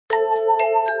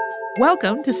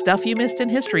Welcome to Stuff You Missed in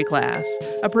History Class,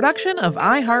 a production of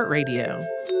iHeartRadio.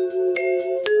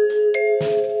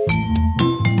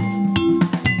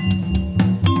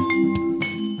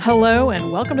 Hello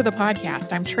and welcome to the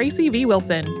podcast. I'm Tracy V.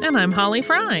 Wilson. And I'm Holly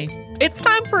Fry. It's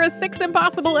time for a 6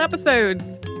 Impossible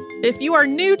episodes. If you are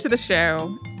new to the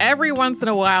show, every once in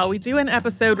a while we do an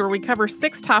episode where we cover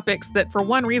 6 topics that for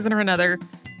one reason or another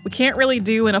we can't really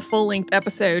do in a full-length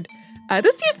episode.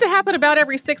 This used to happen about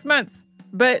every 6 months,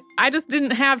 but I just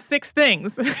didn't have 6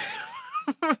 things.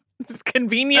 It's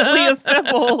conveniently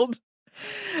assembled.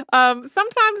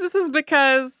 Sometimes this is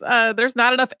because there's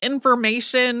not enough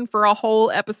information for a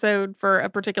whole episode for a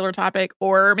particular topic,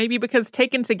 or maybe because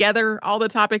taken together, all the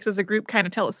topics as a group kind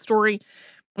of tell a story.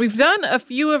 We've done a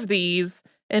few of these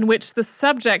in which the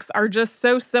subjects are just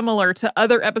so similar to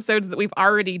other episodes that we've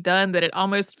already done that it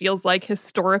almost feels like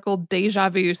historical deja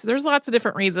vu. So there's lots of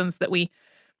different reasons that we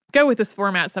go with this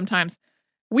format sometimes.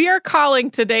 We are calling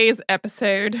today's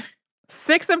episode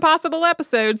 6 Impossible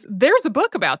Episodes. There's a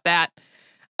book about that.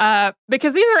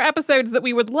 Because these are episodes that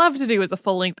we would love to do as a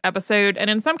full-length episode. And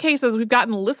in some cases, we've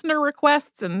gotten listener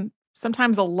requests and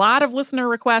sometimes a lot of listener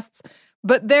requests.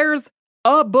 But there's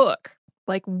a book,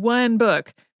 like one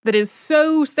book, that is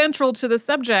so central to the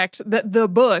subject that the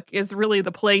book is really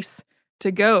the place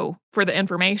to go for the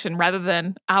information rather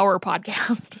than our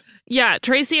podcast. Yeah,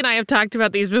 Tracy and I have talked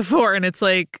about these before, and it's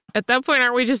like, at that point,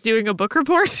 aren't we just doing a book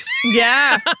report?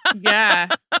 Yeah.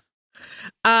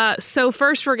 So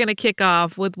first, we're going to kick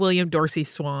off with William Dorsey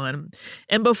Swann.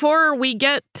 And before we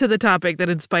get to the topic that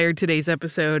inspired today's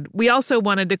episode, we also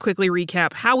wanted to quickly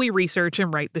recap how we research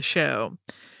and write the show.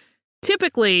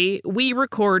 Typically, we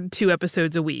record 2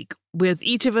 episodes a week, with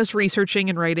each of us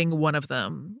researching and writing one of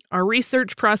them. Our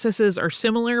research processes are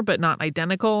similar but not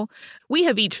identical. We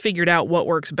have each figured out what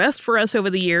works best for us over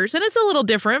the years, and it's a little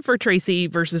different for Tracy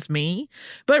versus me.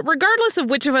 But regardless of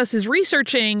which of us is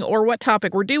researching or what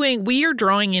topic we're doing, we are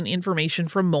drawing in information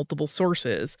from multiple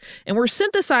sources, and we're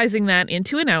synthesizing that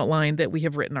into an outline that we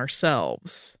have written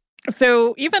ourselves.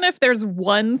 So even if there's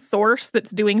one source that's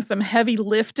doing some heavy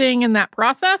lifting in that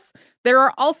process, there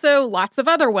are also lots of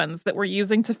other ones that we're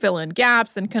using to fill in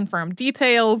gaps and confirm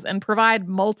details and provide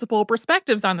multiple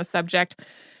perspectives on the subject.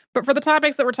 But for the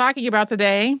topics that we're talking about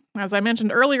today, as I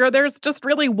mentioned earlier, there's just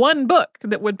really one book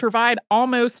that would provide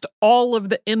almost all of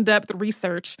the in-depth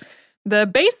research. The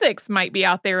basics might be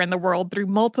out there in the world through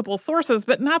multiple sources,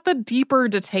 but not the deeper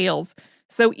details.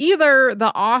 So either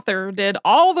the author did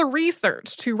all the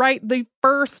research to write the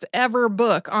first ever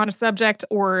book on a subject,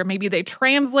 or maybe they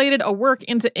translated a work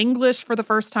into English for the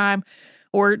first time,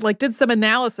 or did some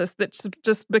analysis that's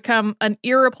just become an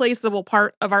irreplaceable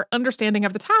part of our understanding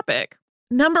of the topic.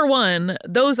 Number one,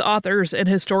 those authors and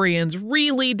historians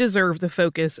really deserve the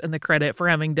focus and the credit for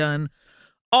having done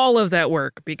all of that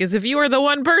work, because if you are the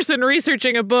one person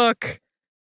researching a book,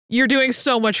 you're doing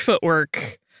so much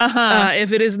footwork.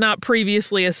 If it is not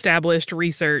previously established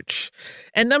research.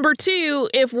 And number two,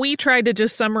 if we tried to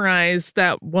just summarize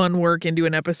that one work into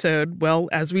an episode, well,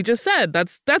 as we just said,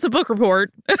 that's a book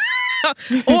report.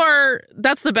 Or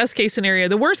that's the best case scenario.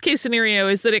 The worst case scenario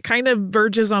is that it kind of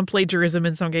verges on plagiarism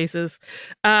in some cases.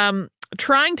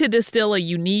 Trying to distill a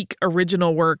unique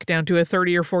original work down to a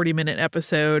 30 or 40-minute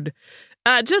episode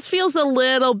just feels a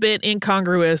little bit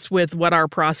incongruous with what our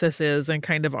process is and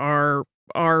kind of our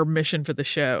mission for the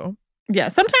show. Yeah,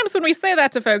 sometimes when we say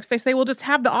that to folks, they say, well, just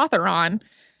have the author on.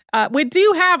 We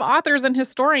do have authors and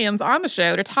historians on the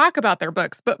show to talk about their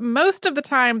books, but most of the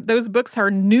time, those books are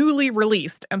newly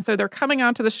released, and so they're coming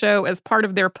onto the show as part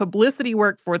of their publicity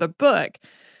work for the book.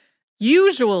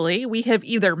 Usually, we have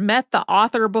either met the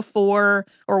author before,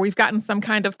 or we've gotten some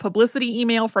kind of publicity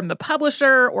email from the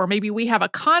publisher, or maybe we have a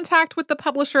contact with the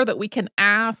publisher that we can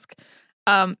ask.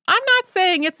 I'm not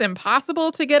saying it's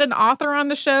impossible to get an author on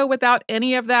the show without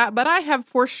any of that, but I have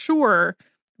for sure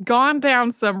gone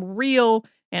down some real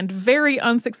and very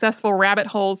unsuccessful rabbit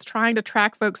holes trying to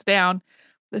track folks down.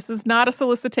 This is not a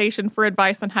solicitation for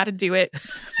advice on how to do it.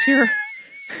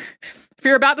 If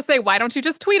you're about to say, why don't you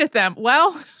just tweet at them?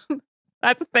 Well,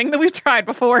 that's a thing that we've tried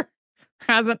before.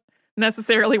 Hasn't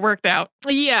necessarily worked out.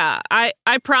 Yeah, I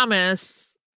promise.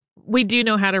 We do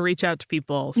know how to reach out to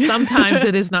people. Sometimes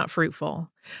it is not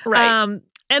fruitful. Right.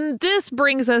 And this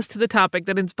brings us to the topic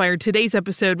that inspired today's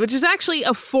episode, which is actually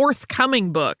a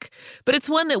forthcoming book. But it's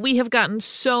one that we have gotten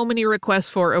so many requests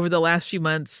for over the last few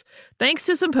months, thanks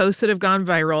to some posts that have gone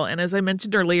viral. And as I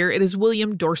mentioned earlier, it is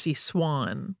William Dorsey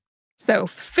Swann. So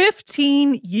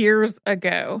 15 years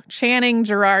ago, Channing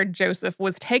Gerard Joseph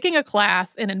was taking a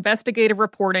class in investigative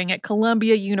reporting at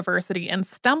Columbia University and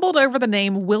stumbled over the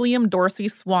name William Dorsey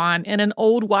Swann in an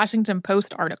old Washington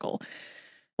Post article.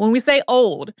 When we say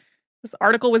old, this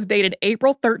article was dated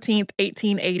April 13th,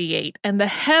 1888, and the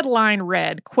headline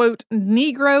read, quote,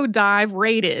 "Negro dive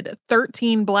raided,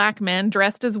 13 black men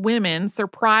dressed as women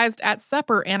surprised at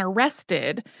supper and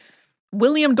arrested."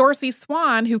 William Dorsey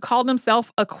Swann, who called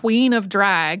himself a queen of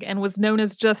drag and was known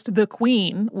as just the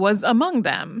Queen, was among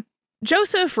them.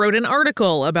 Joseph wrote an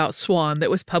article about Swann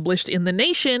that was published in The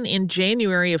Nation in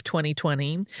January of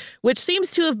 2020, which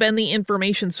seems to have been the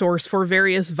information source for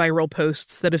various viral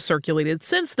posts that have circulated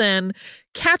since then,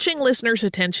 catching listeners'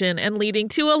 attention and leading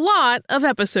to a lot of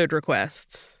episode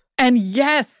requests. And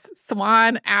yes,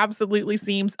 Swann absolutely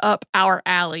seems up our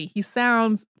alley. He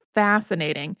sounds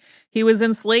fascinating. He was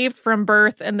enslaved from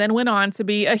birth and then went on to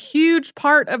be a huge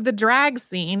part of the drag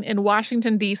scene in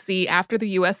Washington, D.C. after the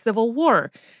U.S. Civil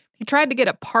War. He tried to get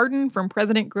a pardon from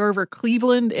President Grover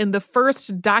Cleveland in the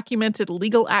first documented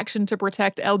legal action to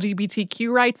protect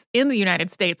LGBTQ rights in the United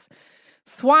States.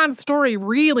 Swann's story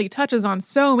really touches on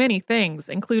so many things,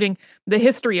 including the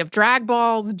history of drag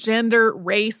balls, gender,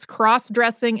 race,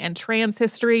 cross-dressing, and trans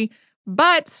history.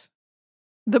 But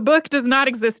the book does not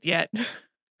exist yet.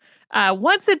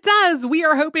 Once it does, we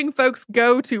are hoping folks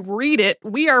go to read it.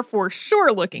 We are for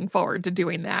sure looking forward to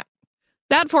doing that.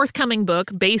 That forthcoming book,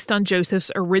 based on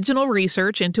Joseph's original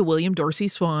research into William Dorsey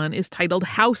Swann, is titled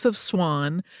House of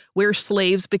Swann, Where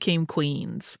Slaves Became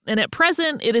Queens. And at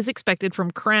present, it is expected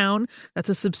from Crown, that's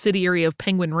a subsidiary of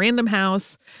Penguin Random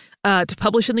House, to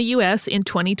publish in the U.S. in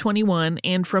 2021,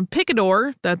 and from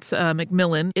Picador, that's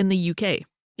Macmillan, in the U.K.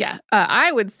 Yeah,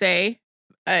 I would say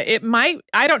it might,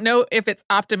 I don't know if it's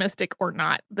optimistic or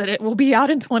not, that it will be out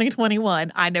in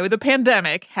 2021. I know the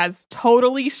pandemic has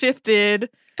totally shifted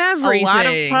everything. A lot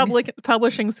of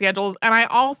publishing schedules. And I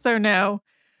also know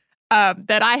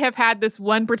that I have had this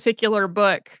one particular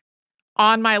book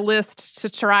on my list to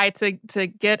try to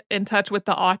get in touch with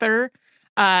the author.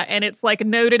 And it's like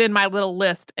noted in my little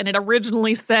list. And it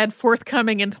originally said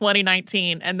forthcoming in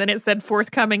 2019. And then it said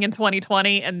forthcoming in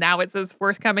 2020. And now it says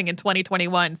forthcoming in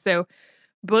 2021. So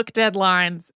book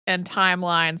deadlines and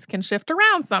timelines can shift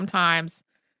around sometimes,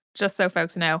 just so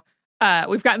folks know.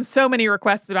 We've gotten so many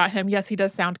requests about him. Yes, he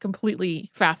does sound completely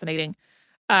fascinating.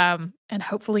 And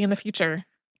hopefully in the future,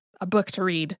 a book to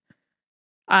read.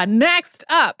 Next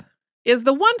up is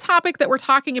the one topic that we're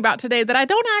talking about today that I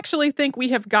don't actually think we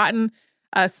have gotten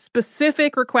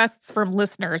specific requests from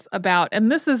listeners about.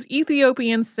 And this is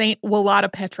Ethiopian Saint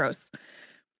Wolata Petros.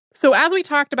 So as we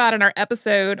talked about in our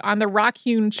episode on the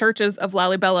rock-hewn churches of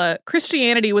Lalibela,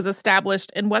 Christianity was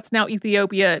established in what's now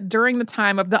Ethiopia during the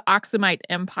time of the Aksumite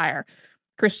Empire.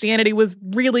 Christianity was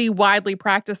really widely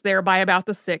practiced there by about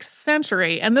the 6th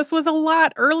century, and this was a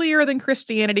lot earlier than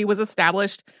Christianity was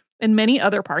established in many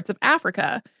other parts of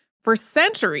Africa. For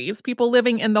centuries, people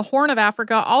living in the Horn of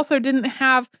Africa also didn't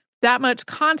have that much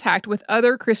contact with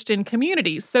other Christian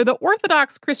communities, so the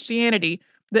Orthodox Christianity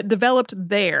that developed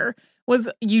there was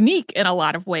unique in a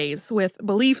lot of ways, with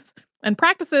beliefs and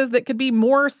practices that could be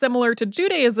more similar to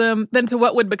Judaism than to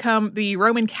what would become the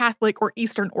Roman Catholic or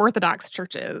Eastern Orthodox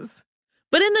churches.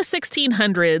 But in the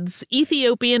 1600s,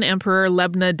 Ethiopian Emperor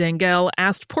Lebna Dengel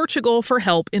asked Portugal for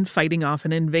help in fighting off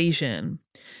an invasion.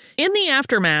 In the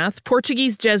aftermath,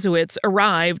 Portuguese Jesuits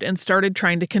arrived and started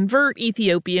trying to convert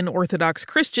Ethiopian Orthodox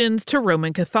Christians to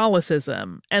Roman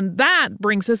Catholicism. And that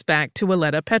brings us back to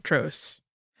Wolata Petros.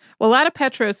 Wolata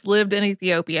Petros lived in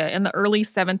Ethiopia in the early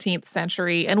 17th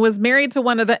century and was married to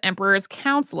one of the emperor's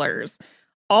counselors.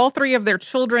 All 3 of their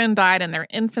children died in their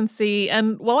infancy,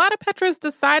 and Wolata Petros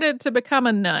decided to become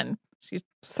a nun. She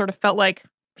sort of felt like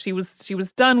she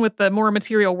was done with the more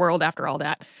material world after all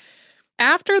that.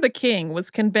 After the king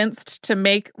was convinced to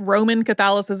make Roman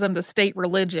Catholicism the state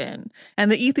religion,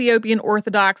 and the Ethiopian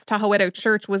Orthodox Tahoedo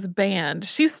Church was banned,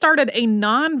 she started a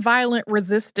nonviolent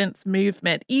resistance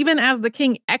movement, even as the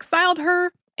king exiled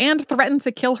her and threatened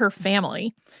to kill her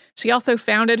family. She also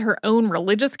founded her own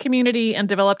religious community and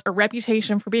developed a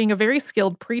reputation for being a very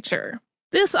skilled preacher.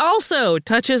 This also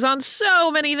touches on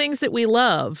so many things that we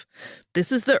love.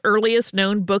 This is the earliest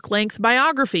known book-length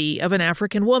biography of an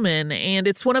African woman, and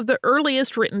it's one of the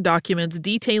earliest written documents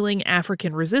detailing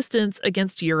African resistance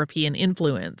against European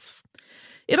influence.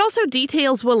 It also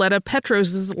details Wolata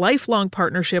Petros' lifelong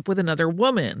partnership with another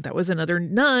woman, that was another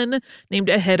nun named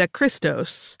Aheda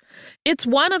Christos. It's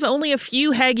one of only a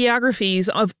few hagiographies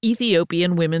of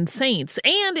Ethiopian women saints,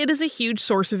 and it is a huge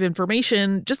source of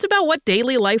information just about what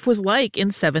daily life was like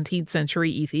in 17th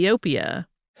century Ethiopia.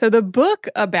 So the book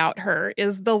about her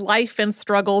is The Life and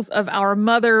Struggles of Our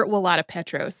Mother, Willata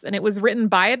Petros, and it was written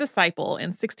by a disciple in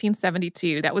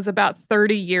 1672. That was about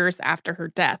 30 years after her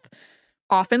death.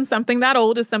 Often something that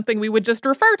old is something we would just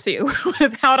refer to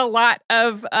without a lot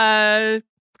of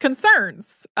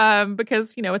concerns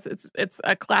because, it's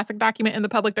a classic document in the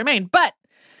public domain. But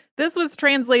this was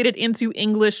translated into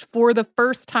English for the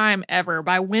first time ever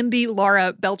by Wendy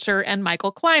Laura Belcher and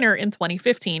Michael Kleiner in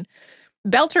 2015.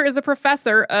 Belcher is a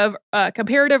professor of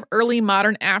comparative early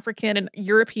modern African and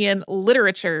European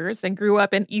literatures and grew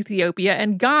up in Ethiopia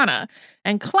and Ghana.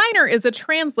 And Kleiner is a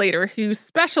translator who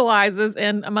specializes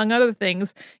in, among other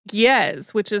things,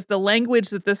 Ge'ez, which is the language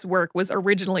that this work was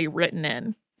originally written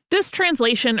in. This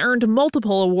translation earned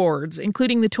multiple awards,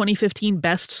 including the 2015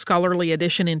 Best Scholarly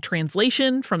Edition in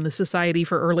Translation from the Society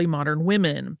for Early Modern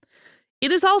Women.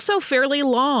 It is also fairly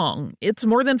long. It's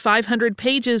more than 500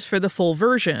 pages for the full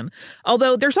version,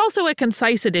 although there's also a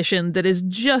concise edition that is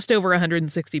just over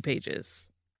 160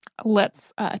 pages.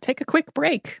 Let's take a quick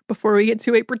break before we get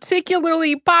to a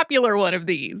particularly popular one of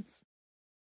these.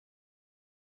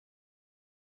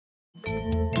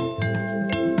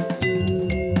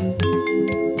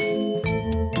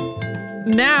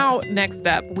 Now, next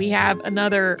up, we have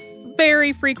another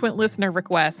very frequent listener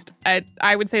request.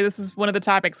 I would say this is one of the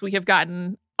topics we have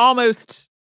gotten almost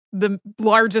the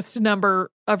largest number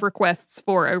of requests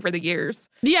for over the years.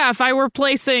 Yeah, if I were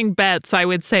placing bets, I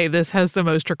would say this has the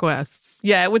most requests.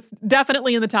 Yeah, it was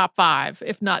definitely in the top 5,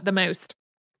 if not the most.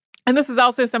 And this is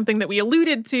also something that we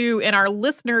alluded to in our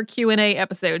listener Q&A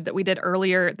episode that we did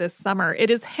earlier this summer.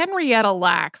 It is Henrietta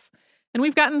Lacks. And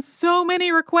we've gotten so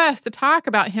many requests to talk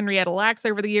about Henrietta Lacks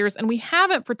over the years, and we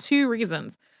haven't for 2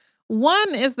 reasons.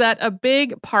 One is that a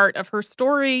big part of her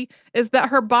story is that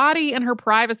her body and her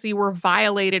privacy were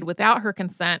violated without her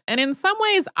consent. And in some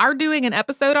ways, our doing an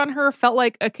episode on her felt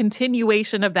like a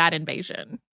continuation of that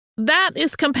invasion. That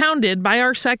is compounded by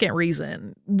our second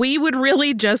reason. We would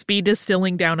really just be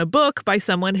distilling down a book by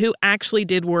someone who actually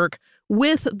did work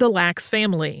with the Lacks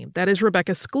family. That is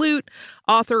Rebecca Skloot,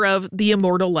 author of The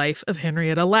Immortal Life of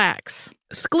Henrietta Lacks.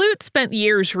 Skloot spent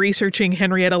years researching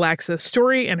Henrietta Lacks'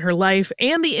 story and her life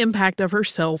and the impact of her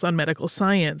cells on medical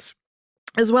science,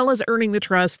 as well as earning the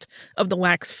trust of the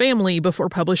Lacks family before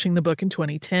publishing the book in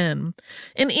 2010.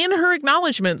 And in her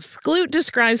acknowledgments, Skloot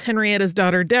describes Henrietta's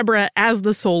daughter Deborah as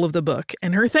the soul of the book,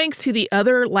 and her thanks to the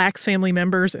other Lacks family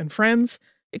members and friends,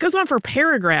 it goes on for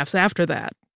paragraphs after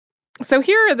that. So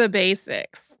here are the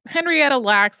basics. Henrietta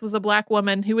Lacks was a Black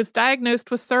woman who was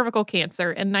diagnosed with cervical cancer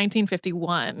in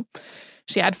 1951.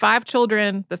 She had 5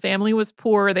 children. The family was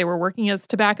poor. They were working as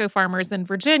tobacco farmers in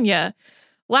Virginia.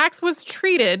 Lacks was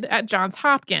treated at Johns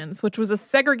Hopkins, which was a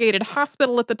segregated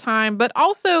hospital at the time, but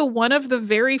also one of the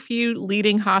very few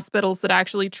leading hospitals that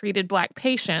actually treated Black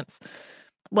patients.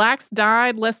 Lacks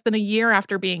died less than a year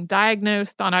after being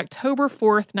diagnosed on October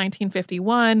 4th,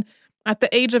 1951, at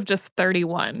the age of just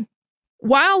 31.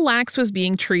 While Lacks was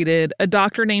being treated, a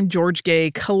doctor named George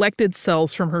Gay collected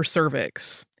cells from her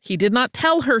cervix. He did not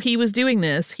tell her he was doing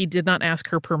this. He did not ask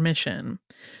her permission.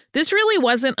 This really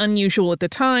wasn't unusual at the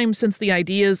time, since the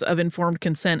ideas of informed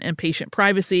consent and patient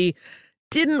privacy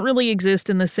didn't really exist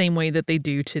in the same way that they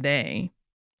do today.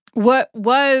 What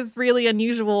was really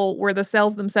unusual were the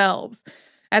cells themselves.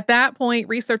 At that point,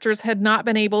 researchers had not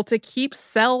been able to keep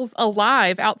cells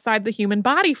alive outside the human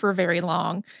body for very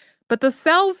long. But the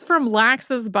cells from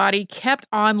Lacks's body kept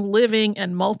on living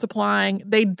and multiplying.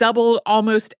 They doubled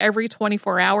almost every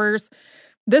 24 hours.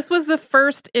 This was the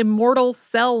first immortal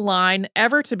cell line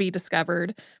ever to be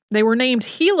discovered. They were named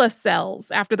HeLa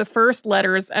cells after the first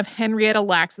letters of Henrietta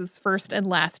Lacks's first and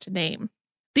last name.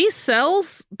 These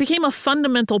cells became a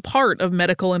fundamental part of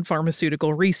medical and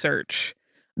pharmaceutical research.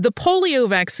 The polio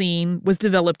vaccine was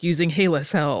developed using HeLa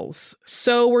cells.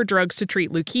 So were drugs to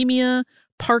treat leukemia,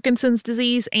 Parkinson's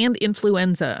disease, and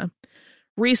influenza.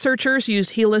 Researchers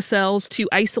used HeLa cells to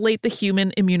isolate the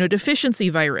human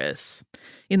immunodeficiency virus.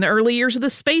 In the early years of the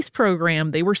space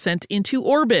program, they were sent into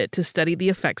orbit to study the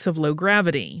effects of low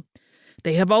gravity.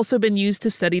 They have also been used to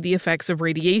study the effects of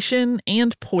radiation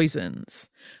and poisons.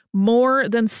 More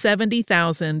than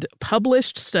 70,000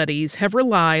 published studies have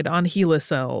relied on HeLa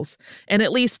cells, and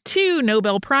at least 2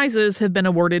 Nobel Prizes have been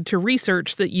awarded to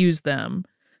research that used them.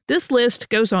 This list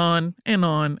goes on and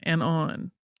on and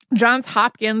on. Johns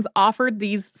Hopkins offered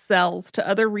these cells to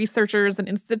other researchers and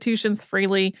institutions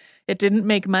freely. It didn't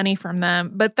make money from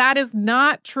them. But that is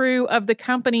not true of the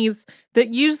companies that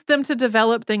used them to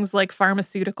develop things like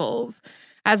pharmaceuticals.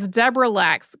 As Deborah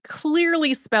Lacks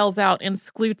clearly spells out in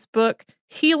Skloot's book,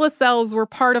 HeLa cells were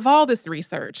part of all this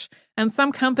research, and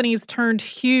some companies turned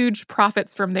huge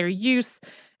profits from their use.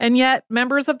 And yet,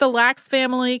 members of the Lacks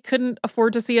family couldn't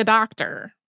afford to see a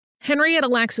doctor. Henrietta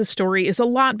Lacks's story is a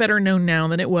lot better known now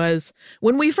than it was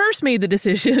when we first made the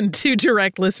decision to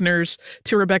direct listeners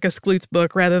to Rebecca Skloot's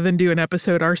book rather than do an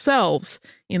episode ourselves.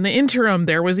 In the interim,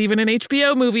 there was even an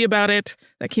HBO movie about it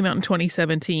that came out in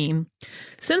 2017.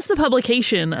 Since the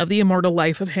publication of The Immortal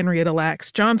Life of Henrietta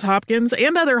Lacks, Johns Hopkins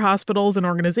and other hospitals and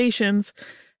organizations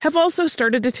have also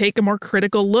started to take a more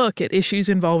critical look at issues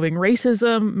involving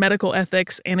racism, medical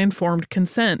ethics, and informed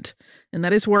consent. And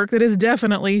that is work that is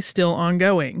definitely still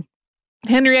ongoing.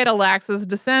 Henrietta Lacks's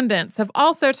descendants have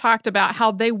also talked about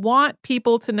how they want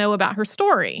people to know about her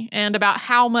story and about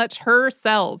how much her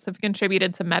cells have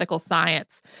contributed to medical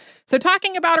science. So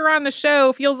talking about her on the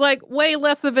show feels like way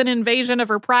less of an invasion of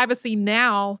her privacy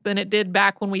now than it did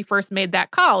back when we first made that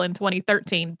call in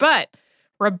 2013. But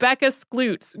Rebecca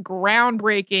Skloot's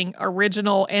groundbreaking,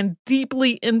 original, and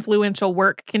deeply influential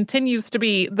work continues to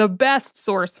be the best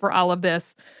source for all of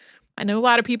this. I know a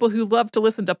lot of people who love to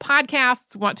listen to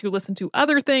podcasts, want to listen to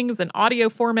other things in audio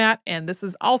format, and this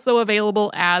is also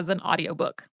available as an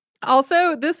audiobook.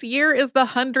 Also, this year is the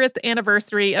 100th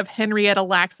anniversary of Henrietta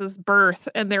Lacks's birth,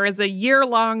 and there is a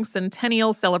year-long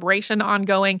centennial celebration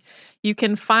ongoing. You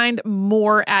can find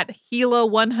more at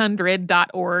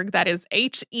HELA100.org. That is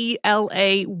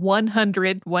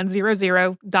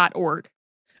HELA100.org.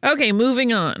 Okay,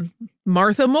 moving on.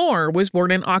 Martha Moore was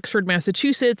born in Oxford,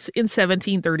 Massachusetts in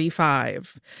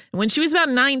 1735. And when she was about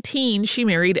 19, she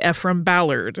married Ephraim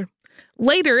Ballard.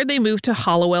 Later, they moved to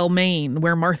Hollowell, Maine,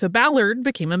 where Martha Ballard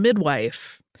became a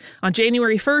midwife. On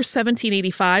January 1st,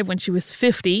 1785, when she was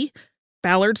 50,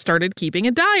 Ballard started keeping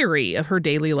a diary of her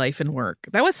daily life and work.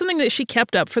 That was something that she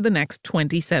kept up for the next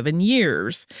 27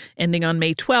 years, ending on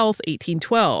May 12th,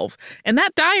 1812. And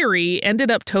that diary ended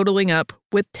up totaling up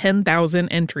with 10,000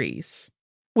 entries.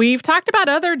 We've talked about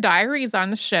other diaries on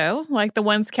the show, like the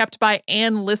ones kept by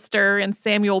Anne Lister and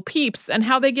Samuel Pepys, and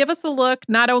how they give us a look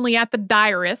not only at the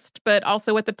diarist, but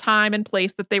also at the time and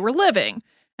place that they were living.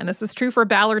 And this is true for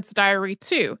Ballard's diary,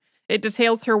 too. It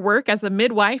details her work as a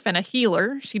midwife and a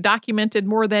healer. She documented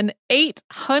more than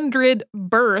 800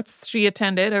 births she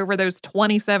attended over those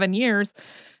 27 years.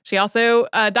 She also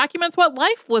documents what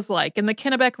life was like in the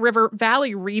Kennebec River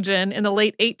Valley region in the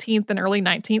late 18th and early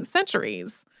 19th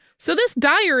centuries. So this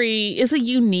diary is a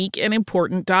unique and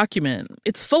important document.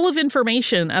 It's full of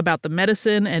information about the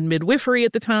medicine and midwifery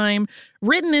at the time,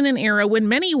 written in an era when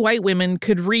many white women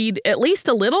could read at least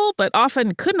a little, but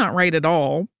often could not write at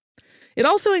all. It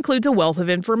also includes a wealth of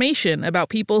information about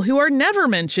people who are never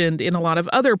mentioned in a lot of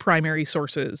other primary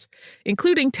sources,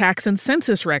 including tax and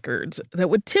census records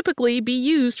that would typically be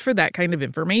used for that kind of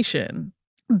information.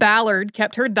 Ballard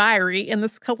kept her diary in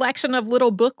this collection of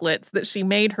little booklets that she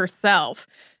made herself.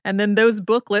 And then those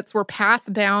booklets were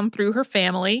passed down through her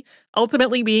family,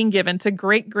 ultimately being given to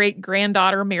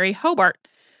great-great-granddaughter Mary Hobart.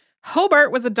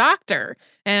 Hobart was a doctor,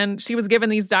 and she was given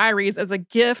these diaries as a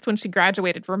gift when she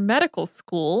graduated from medical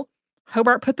school.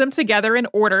 Hobart put them together in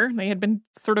order. They had been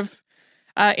sort of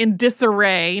in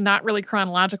disarray, not really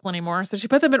chronological anymore. So she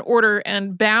put them in order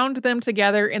and bound them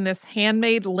together in this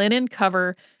handmade linen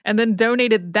cover and then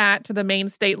donated that to the Maine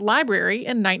State Library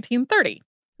in 1930.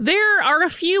 There are a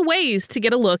few ways to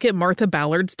get a look at Martha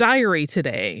Ballard's diary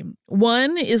today.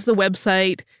 One is the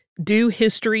website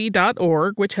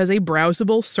dohistory.org, which has a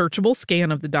browsable, searchable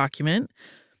scan of the document.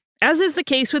 As is the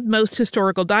case with most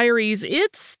historical diaries,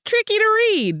 it's tricky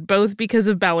to read, both because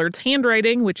of Ballard's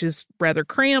handwriting, which is rather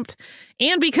cramped,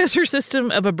 and because her system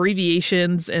of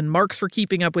abbreviations and marks for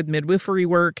keeping up with midwifery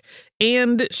work,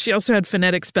 and she also had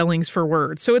phonetic spellings for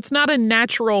words. So it's not a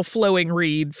natural flowing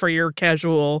read for your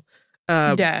casual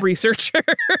researcher.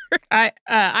 I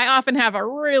often have a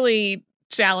really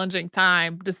challenging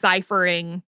time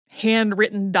deciphering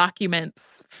handwritten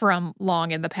documents from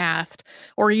long in the past,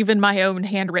 or even my own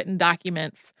handwritten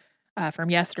documents from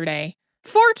yesterday.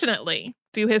 Fortunately,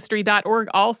 dohistory.org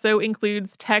also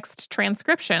includes text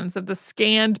transcriptions of the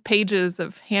scanned pages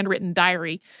of handwritten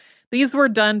diary. These were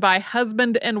done by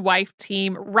husband and wife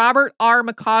team Robert R.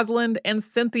 McCausland and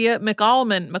Cynthia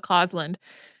McAlmon McCausland.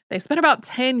 They spent about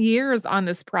 10 years on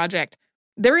this project.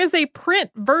 There is a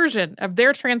print version of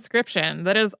their transcription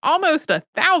that is almost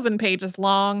 1,000 pages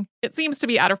long. It seems to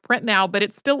be out of print now, but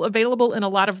it's still available in a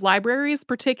lot of libraries,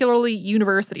 particularly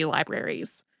university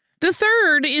libraries. The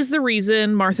third is the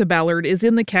reason Martha Ballard is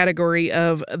in the category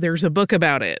of There's a Book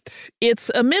About It.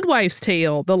 It's A Midwife's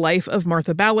Tale, The Life of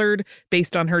Martha Ballard,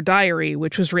 based on her diary,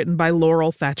 which was written by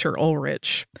Laurel Thatcher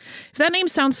Ulrich. If that name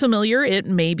sounds familiar, it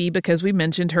may be because we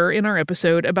mentioned her in our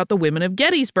episode about the women of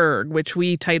Gettysburg, which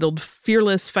we titled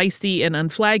Fearless, Feisty, and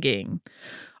Unflagging.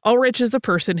 Ulrich is the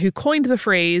person who coined the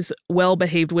phrase,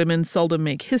 well-behaved women seldom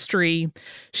make history.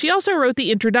 She also wrote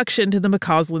the introduction to the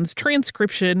McCausland's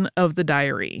transcription of the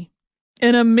diary.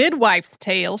 In A Midwife's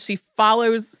Tale, she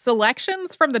follows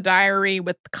selections from the diary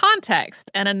with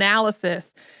context and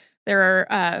analysis.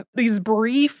 There are these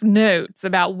brief notes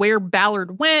about where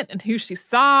Ballard went and who she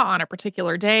saw on a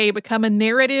particular day become a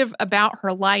narrative about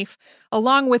her life,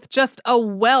 along with just a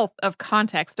wealth of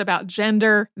context about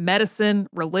gender, medicine,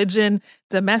 religion,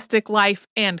 domestic life,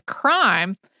 and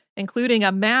crime, including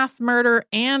a mass murder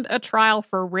and a trial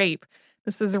for rape.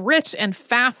 This is rich and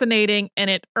fascinating, and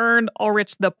it earned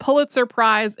Ulrich the Pulitzer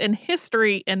Prize in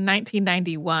History in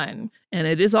 1991. And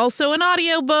it is also an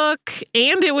audiobook,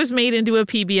 and it was made into a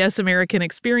PBS American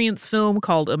Experience film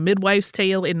called A Midwife's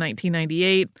Tale in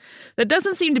 1998. That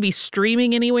doesn't seem to be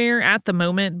streaming anywhere at the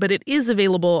moment, but it is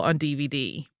available on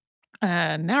DVD.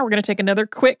 Now we're going to take another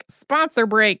quick sponsor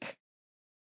break.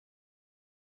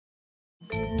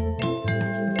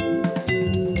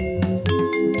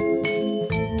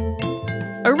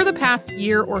 Over the past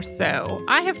year or so,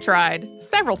 I have tried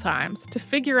several times to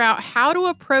figure out how to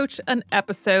approach an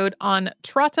episode on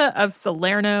Trotta of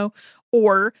Salerno,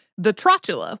 or the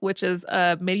Trotula, which is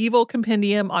a medieval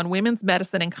compendium on women's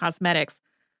medicine and cosmetics.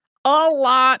 A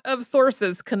lot of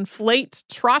sources conflate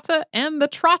Trotta and the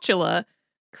Trotula,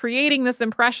 creating this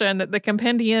impression that the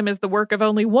compendium is the work of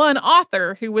only one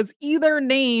author who was either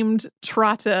named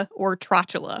Trotta or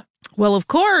Trotula. Well, of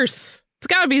course. It's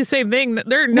got to be the same thing.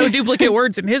 There are no duplicate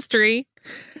words in history.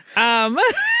 But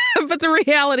the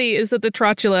reality is that the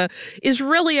Trotula is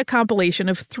really a compilation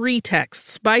of 3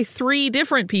 texts by 3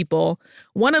 different people,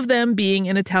 one of them being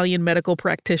an Italian medical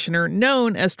practitioner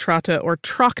known as Trotta or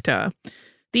Trocta.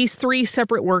 These 3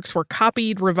 separate works were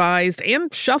copied, revised,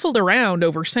 and shuffled around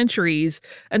over centuries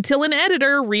until an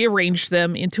editor rearranged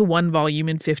them into one volume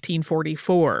in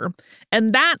 1544.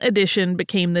 And that edition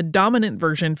became the dominant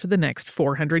version for the next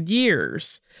 400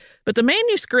 years. But the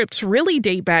manuscripts really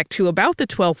date back to about the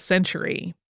 12th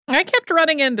century. I kept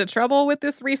running into trouble with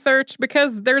this research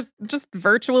because there's just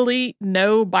virtually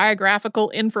no biographical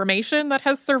information that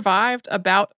has survived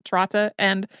about Trotta,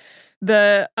 and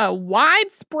the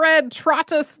widespread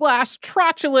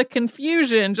Trotta/Trotula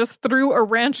confusion just threw a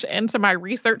wrench into my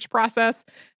research process.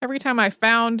 Every time I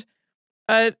found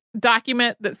a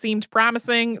document that seemed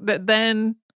promising that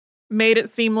then made it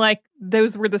seem like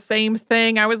those were the same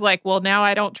thing, I was like, well, now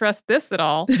I don't trust this at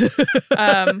all.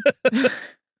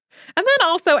 And then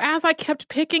also, as I kept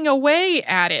picking away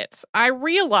at it, I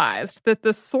realized that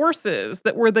the sources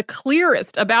that were the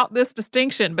clearest about this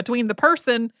distinction between the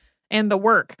person and the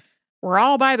work were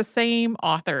all by the same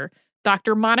author,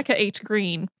 Dr. Monica H.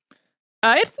 Green.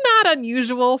 It's not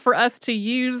unusual for us to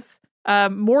use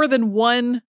more than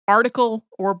one article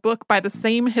or book by the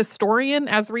same historian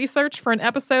as research for an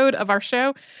episode of our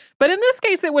show, but in this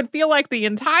case, it would feel like the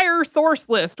entire source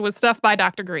list was stuff by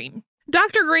Dr. Green.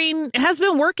 Dr. Green has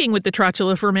been working with the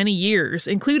Trotula for many years,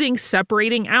 including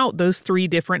separating out those 3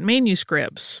 different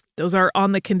manuscripts. Those are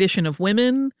On the Condition of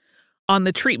Women, On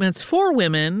the Treatments for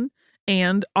Women,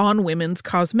 and On Women's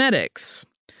Cosmetics.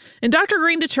 And Dr.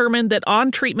 Green determined that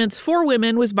On Treatments for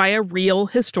Women was by a real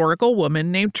historical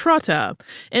woman named Trotta.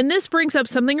 And this brings up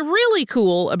something really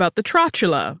cool about the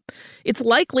Trotula. It's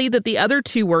likely that the other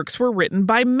 2 works were written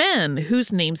by men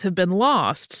whose names have been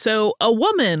lost. So a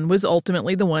woman was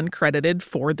ultimately the one credited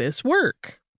for this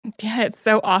work. Yeah, it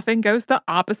so often goes the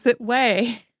opposite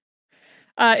way.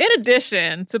 In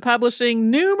addition to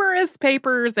publishing numerous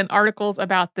papers and articles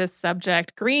about this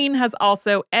subject, Green has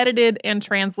also edited and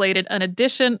translated an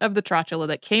edition of the Trotula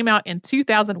that came out in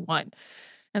 2001.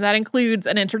 And that includes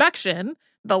an introduction,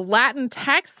 the Latin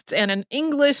text, and an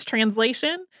English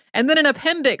translation, and then an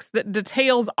appendix that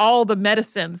details all the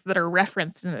medicines that are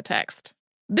referenced in the text.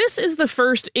 This is the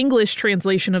first English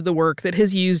translation of the work that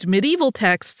has used medieval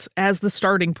texts as the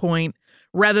starting point,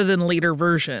 rather than later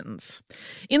versions.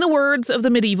 In the words of the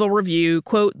Medieval Review,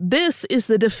 quote, "This is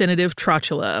the definitive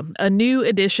Trotula, a new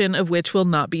edition of which will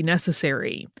not be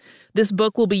necessary. This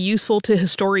book will be useful to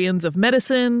historians of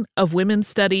medicine, of women's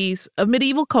studies, of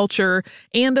medieval culture,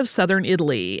 and of southern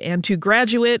Italy, and to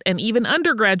graduate and even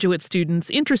undergraduate students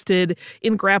interested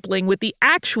in grappling with the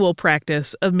actual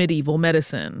practice of medieval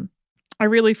medicine." I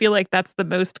really feel like that's the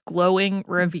most glowing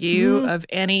review of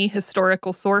any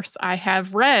historical source I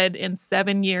have read in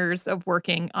 7 years of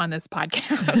working on this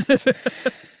podcast.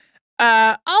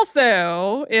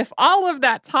 Also, if all of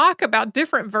that talk about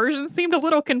different versions seemed a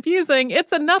little confusing,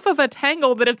 it's enough of a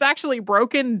tangle that it's actually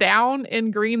broken down in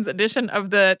Green's edition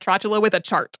of the Trotula with a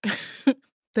chart.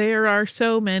 There are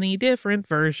so many different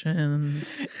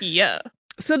versions. Yeah.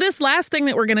 So this last thing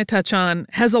that we're going to touch on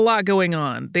has a lot going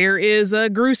on. There is a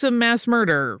gruesome mass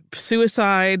murder,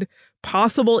 suicide,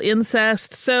 possible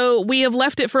incest. So we have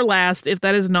left it for last if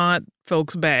that is not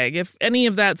folks' bag. If any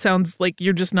of that sounds like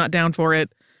you're just not down for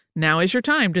it, now is your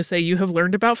time to say you have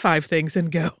learned about 5 things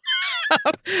and go.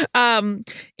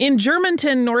 In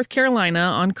Germantown, North Carolina,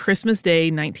 on Christmas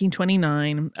Day,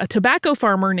 1929, a tobacco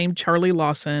farmer named Charlie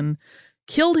Lawson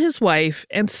killed his wife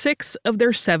and 6 of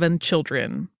their 7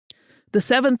 children. The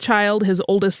 7th child, his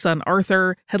oldest son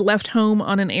Arthur, had left home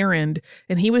on an errand,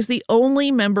 and he was the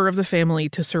only member of the family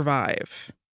to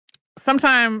survive.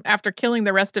 Sometime after killing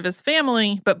the rest of his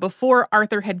family, but before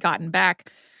Arthur had gotten back,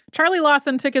 Charlie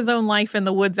Lawson took his own life in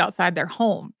the woods outside their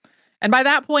home. And by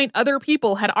that point, other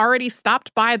people had already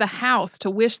stopped by the house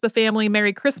to wish the family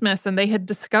Merry Christmas, and they had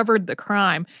discovered the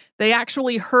crime. They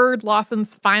actually heard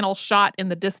Lawson's final shot in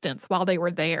the distance while they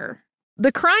were there.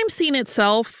 The crime scene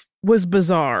itself was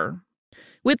bizarre.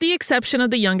 With the exception of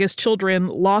the youngest children,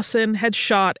 Lawson had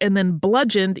shot and then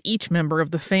bludgeoned each member of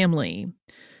the family.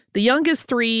 The youngest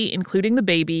 3, including the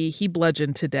baby, he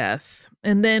bludgeoned to death,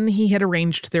 and then he had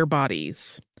arranged their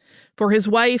bodies. For his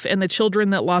wife and the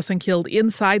children that Lawson killed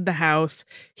inside the house,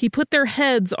 he put their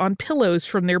heads on pillows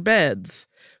from their beds,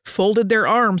 folded their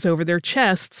arms over their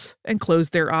chests, and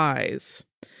closed their eyes.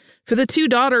 For the 2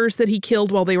 daughters that he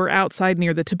killed while they were outside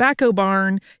near the tobacco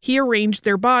barn, he arranged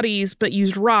their bodies but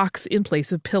used rocks in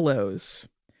place of pillows.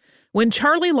 When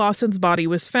Charlie Lawson's body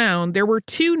was found, there were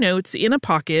 2 notes in a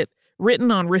pocket written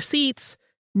on receipts,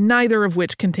 neither of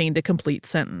which contained a complete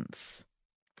sentence.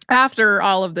 After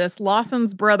all of this,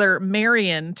 Lawson's brother,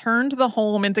 Marion, turned the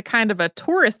home into kind of a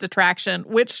tourist attraction,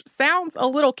 which sounds a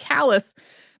little callous,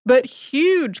 but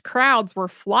huge crowds were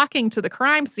flocking to the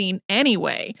crime scene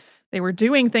anyway. They were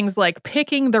doing things like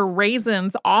picking the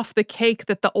raisins off the cake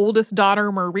that the oldest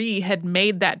daughter, Marie, had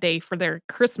made that day for their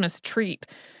Christmas treat.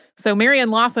 So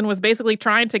Marion Lawson was basically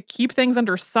trying to keep things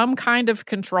under some kind of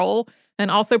control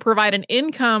and also provide an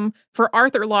income for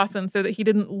Arthur Lawson so that he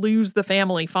didn't lose the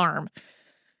family farm.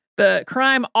 The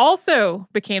crime also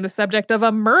became the subject of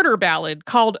a murder ballad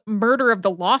called Murder of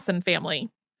the Lawson Family.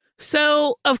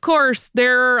 So, of course,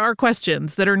 there are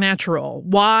questions that are natural.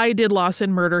 Why did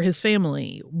Lawson murder his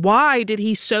family? Why did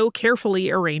he so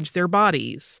carefully arrange their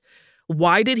bodies?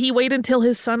 Why did he wait until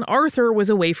his son Arthur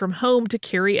was away from home to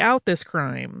carry out this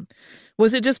crime?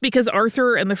 Was it just because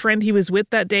Arthur and the friend he was with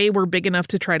that day were big enough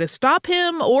to try to stop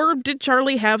him, or did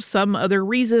Charlie have some other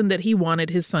reason that he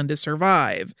wanted his son to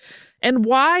survive? And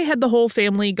why had the whole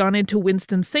family gone into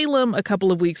Winston-Salem a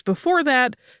couple of weeks before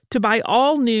that to buy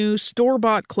all new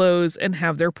store-bought clothes and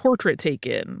have their portrait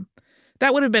taken?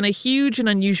 That would have been a huge and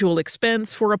unusual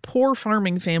expense for a poor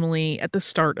farming family at the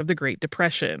start of the Great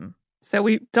Depression. So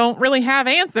we don't really have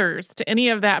answers to any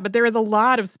of that, but there is a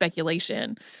lot of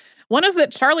speculation. One is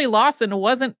that Charlie Lawson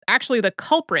wasn't actually the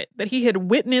culprit, that he had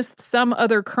witnessed some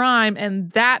other crime and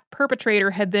that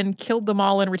perpetrator had then killed them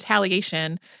all in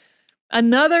retaliation.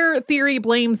 Another theory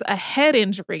blames a head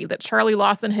injury that Charlie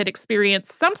Lawson had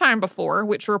experienced sometime before,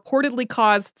 which reportedly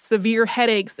caused severe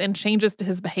headaches and changes to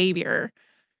his behavior.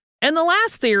 And the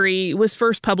last theory was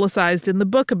first publicized in the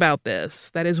book about this,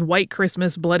 that is White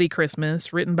Christmas, Bloody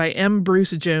Christmas, written by M.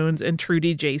 Bruce Jones and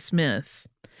Trudy J. Smith.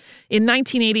 In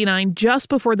 1989, just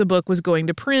before the book was going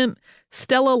to print,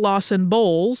 Stella Lawson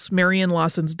Bowles, Marion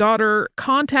Lawson's daughter,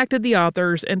 contacted the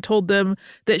authors and told them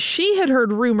that she had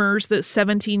heard rumors that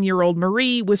 17-year-old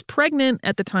Marie was pregnant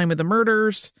at the time of the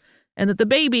murders and that the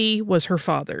baby was her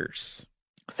father's.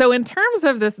 So in terms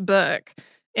of this book,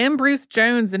 M. Bruce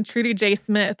Jones and Trudy J.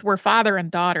 Smith were father and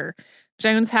daughter.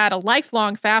 Jones had a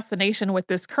lifelong fascination with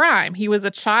this crime. He was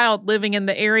a child living in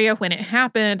the area when it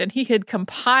happened, and he had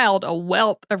compiled a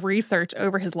wealth of research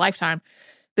over his lifetime.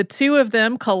 The 2 of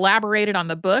them collaborated on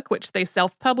the book, which they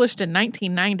self-published in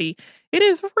 1990. It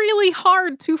is really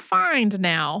hard to find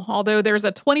now, although there's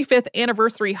a 25th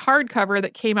anniversary hardcover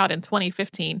that came out in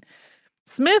 2015.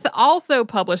 Smith also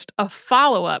published a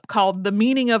follow-up called The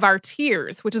Meaning of Our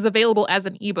Tears, which is available as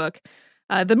an ebook.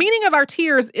 The Meaning of Our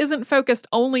Tears isn't focused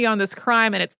only on this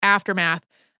crime and its aftermath.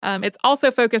 It's also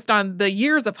focused on the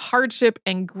years of hardship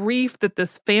and grief that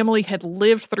this family had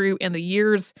lived through in the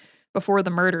years before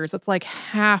the murders. It's like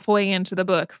halfway into the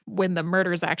book when the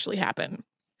murders actually happen.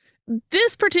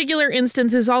 This particular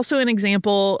instance is also an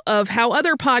example of how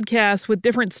other podcasts with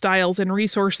different styles and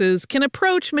resources can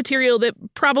approach material that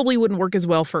probably wouldn't work as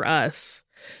well for us.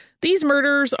 These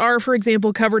murders are, for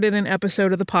example, covered in an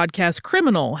episode of the podcast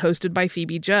Criminal, hosted by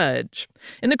Phoebe Judge.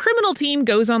 And the Criminal team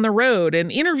goes on the road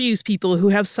and interviews people who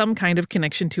have some kind of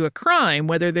connection to a crime,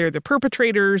 whether they're the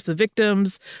perpetrators, the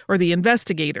victims, or the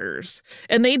investigators.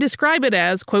 And they describe it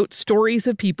as, quote, stories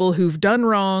of people who've done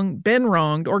wrong, been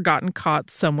wronged, or gotten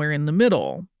caught somewhere in the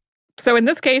middle. So in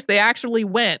this case, they actually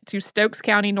went to Stokes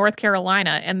County, North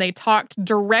Carolina, and they talked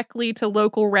directly to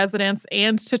local residents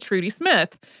and to Trudy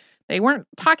Smith. They weren't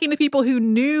talking to people who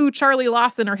knew Charlie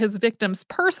Lawson or his victims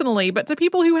personally, but to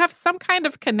people who have some kind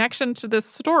of connection to this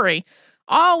story.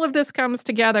 All of this comes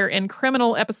together in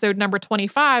Criminal episode number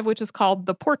 25, which is called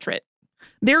The Portrait.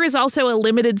 There is also a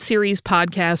limited series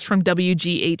podcast from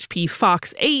WGHP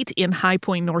Fox 8 in High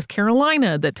Point, North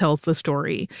Carolina that tells the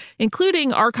story,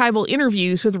 including archival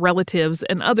interviews with relatives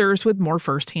and others with more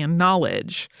firsthand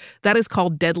knowledge. That is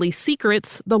called Deadly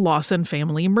Secrets, The Lawson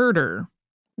Family Murder.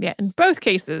 Yeah, in both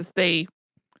cases, they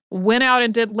went out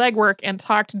and did legwork and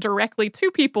talked directly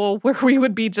to people where we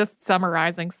would be just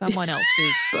summarizing someone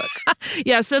else's book.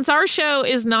 Yeah, since our show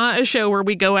is not a show where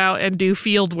we go out and do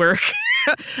field work,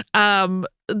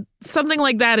 something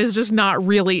like that is just not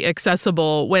really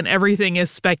accessible when everything is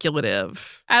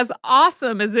speculative. As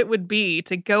awesome as it would be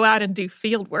to go out and do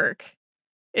field work,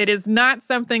 it is not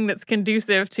something that's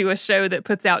conducive to a show that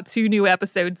puts out 2 new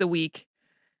episodes a week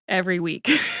every week.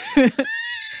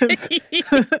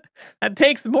 That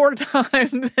takes more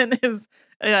time than is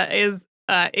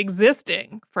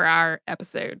existing for our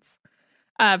episodes.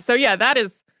 So yeah, that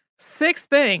is 6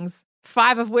 things,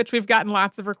 5 of which we've gotten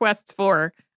lots of requests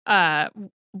for,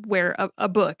 where a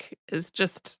book is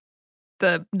just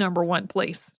the number one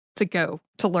place to go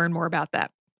to learn more about that.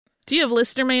 Do you have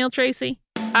listener mail, Tracy?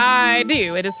 I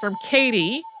do. It is from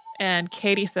Katie. And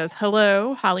Katie says,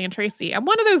 hello, Holly and Tracy. I'm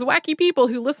one of those wacky people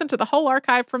who listen to the whole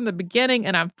archive from the beginning,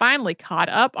 and I'm finally caught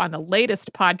up on the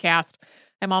latest podcast.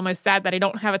 I'm almost sad that I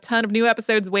don't have a ton of new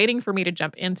episodes waiting for me to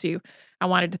jump into. I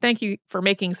wanted to thank you for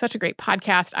making such a great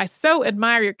podcast. I so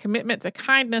admire your commitment to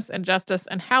kindness and justice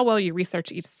and how well you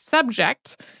research each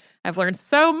subject. I've learned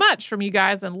so much from you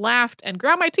guys and laughed and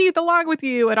ground my teeth along with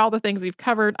you at all the things you've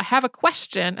covered. I have a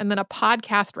question and then a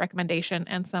podcast recommendation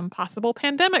and some possible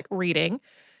pandemic reading.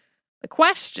 The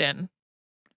question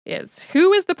is,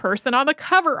 who is the person on the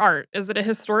cover art? Is it a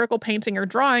historical painting or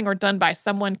drawing or done by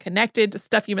someone connected to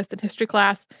stuff you missed in history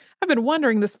class? I've been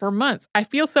wondering this for months. I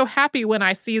feel so happy when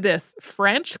I see this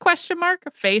French ?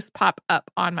 Face pop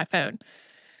up on my phone.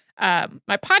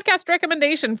 My podcast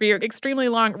recommendation for your extremely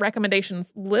long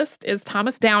recommendations list is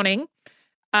Thomas Downing.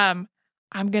 I'm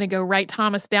going to go write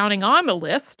Thomas Downing on the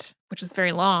list, which is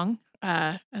very long.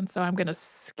 And so I'm going to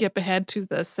skip ahead to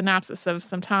the synopsis of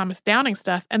some Thomas Downing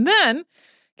stuff. And then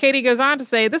Katie goes on to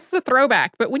say, this is a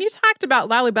throwback, but when you talked about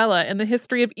Lalibela and the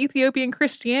history of Ethiopian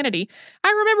Christianity, I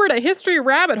remembered a history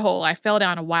rabbit hole I fell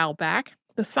down a while back.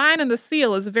 The Sign and the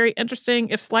Seal is a very interesting,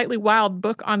 if slightly wild,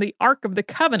 book on the Ark of the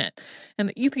Covenant and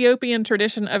the Ethiopian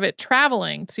tradition of it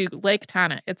traveling to Lake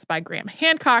Tana. It's by Graham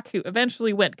Hancock, who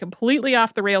eventually went completely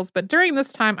off the rails, but during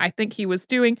this time, I think he was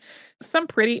doing some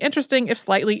pretty interesting, if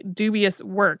slightly dubious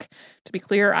work. To be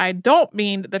clear, I don't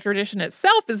mean the tradition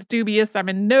itself is dubious. I'm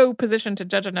in no position to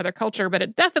judge another culture, but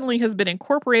it definitely has been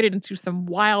incorporated into some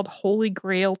wild Holy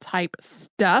Grail type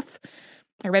stuff.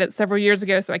 I read it several years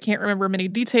ago, so I can't remember many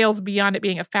details beyond it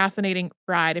being a fascinating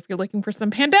ride. If you're looking for some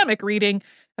pandemic reading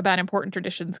about important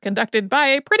traditions conducted by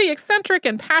a pretty eccentric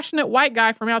and passionate white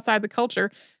guy from outside the culture,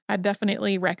 I'd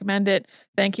definitely recommend it.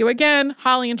 Thank you again,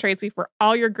 Holly and Tracy, for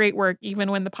all your great work.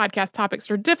 Even when the podcast topics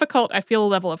are difficult, I feel a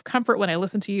level of comfort when I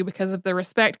listen to you because of the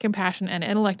respect, compassion, and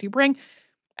intellect you bring.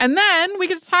 And then we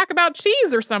get to talk about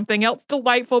cheese or something else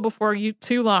delightful before you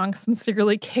too long.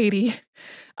 Sincerely, Katie.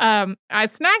 I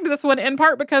snagged this one in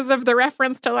part because of the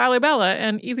reference to Lalibela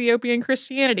and Ethiopian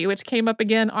Christianity, which came up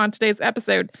again on today's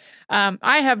episode.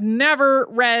 I have never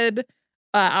read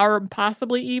or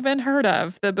possibly even heard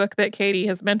of the book that Katie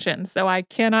has mentioned, so I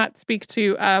cannot speak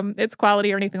to its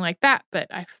quality or anything like that, but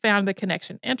I found the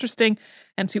connection interesting.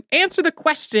 And to answer the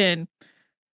question,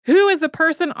 who is the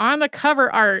person on the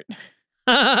cover art?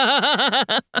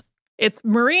 It's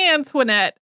Marie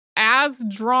Antoinette as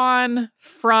drawn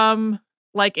from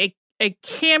like a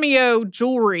cameo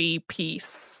jewelry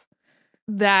piece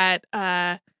that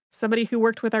somebody who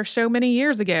worked with our show many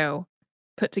years ago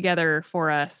put together for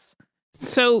us.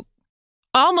 So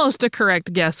almost a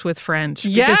correct guess with French,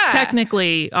 because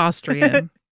technically Austrian.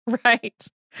 Right.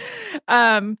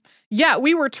 Yeah,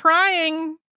 we were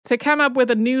trying to come up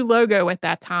with a new logo at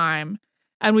that time,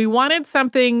 and we wanted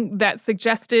something that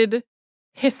suggested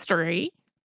history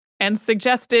and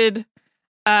suggested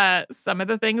some of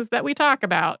the things that we talk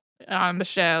about. on the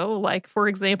show, like, for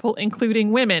example,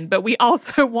 including women. But we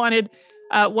also wanted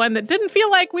one that didn't feel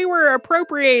like we were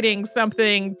appropriating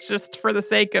something just for the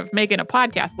sake of making a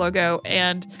podcast logo.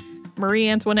 And Marie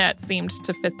Antoinette seemed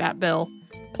to fit that bill.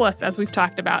 Plus, as we've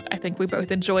talked about, I think we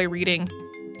both enjoy reading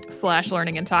 /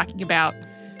 learning and talking about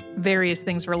various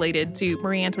things related to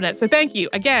Marie Antoinette. So thank you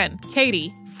again,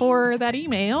 Katie, for that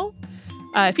email.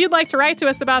 If you'd like to write to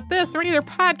us about this or any other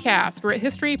podcast, we're at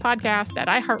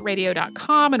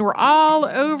historypodcast@iheartradio.com, and we're all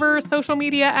over social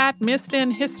media at Missed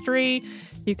in History.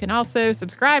 You can also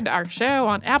subscribe to our show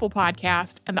on Apple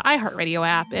Podcast and the iHeartRadio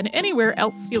app and anywhere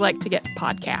else you like to get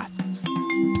podcasts.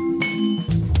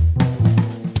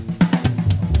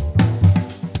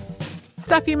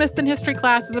 Stuff You Missed in History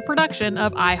Class is a production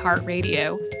of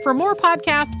iHeartRadio. For more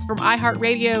podcasts from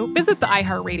iHeartRadio, visit the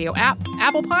iHeartRadio app,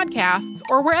 Apple Podcasts,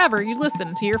 or wherever you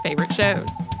listen to your favorite shows.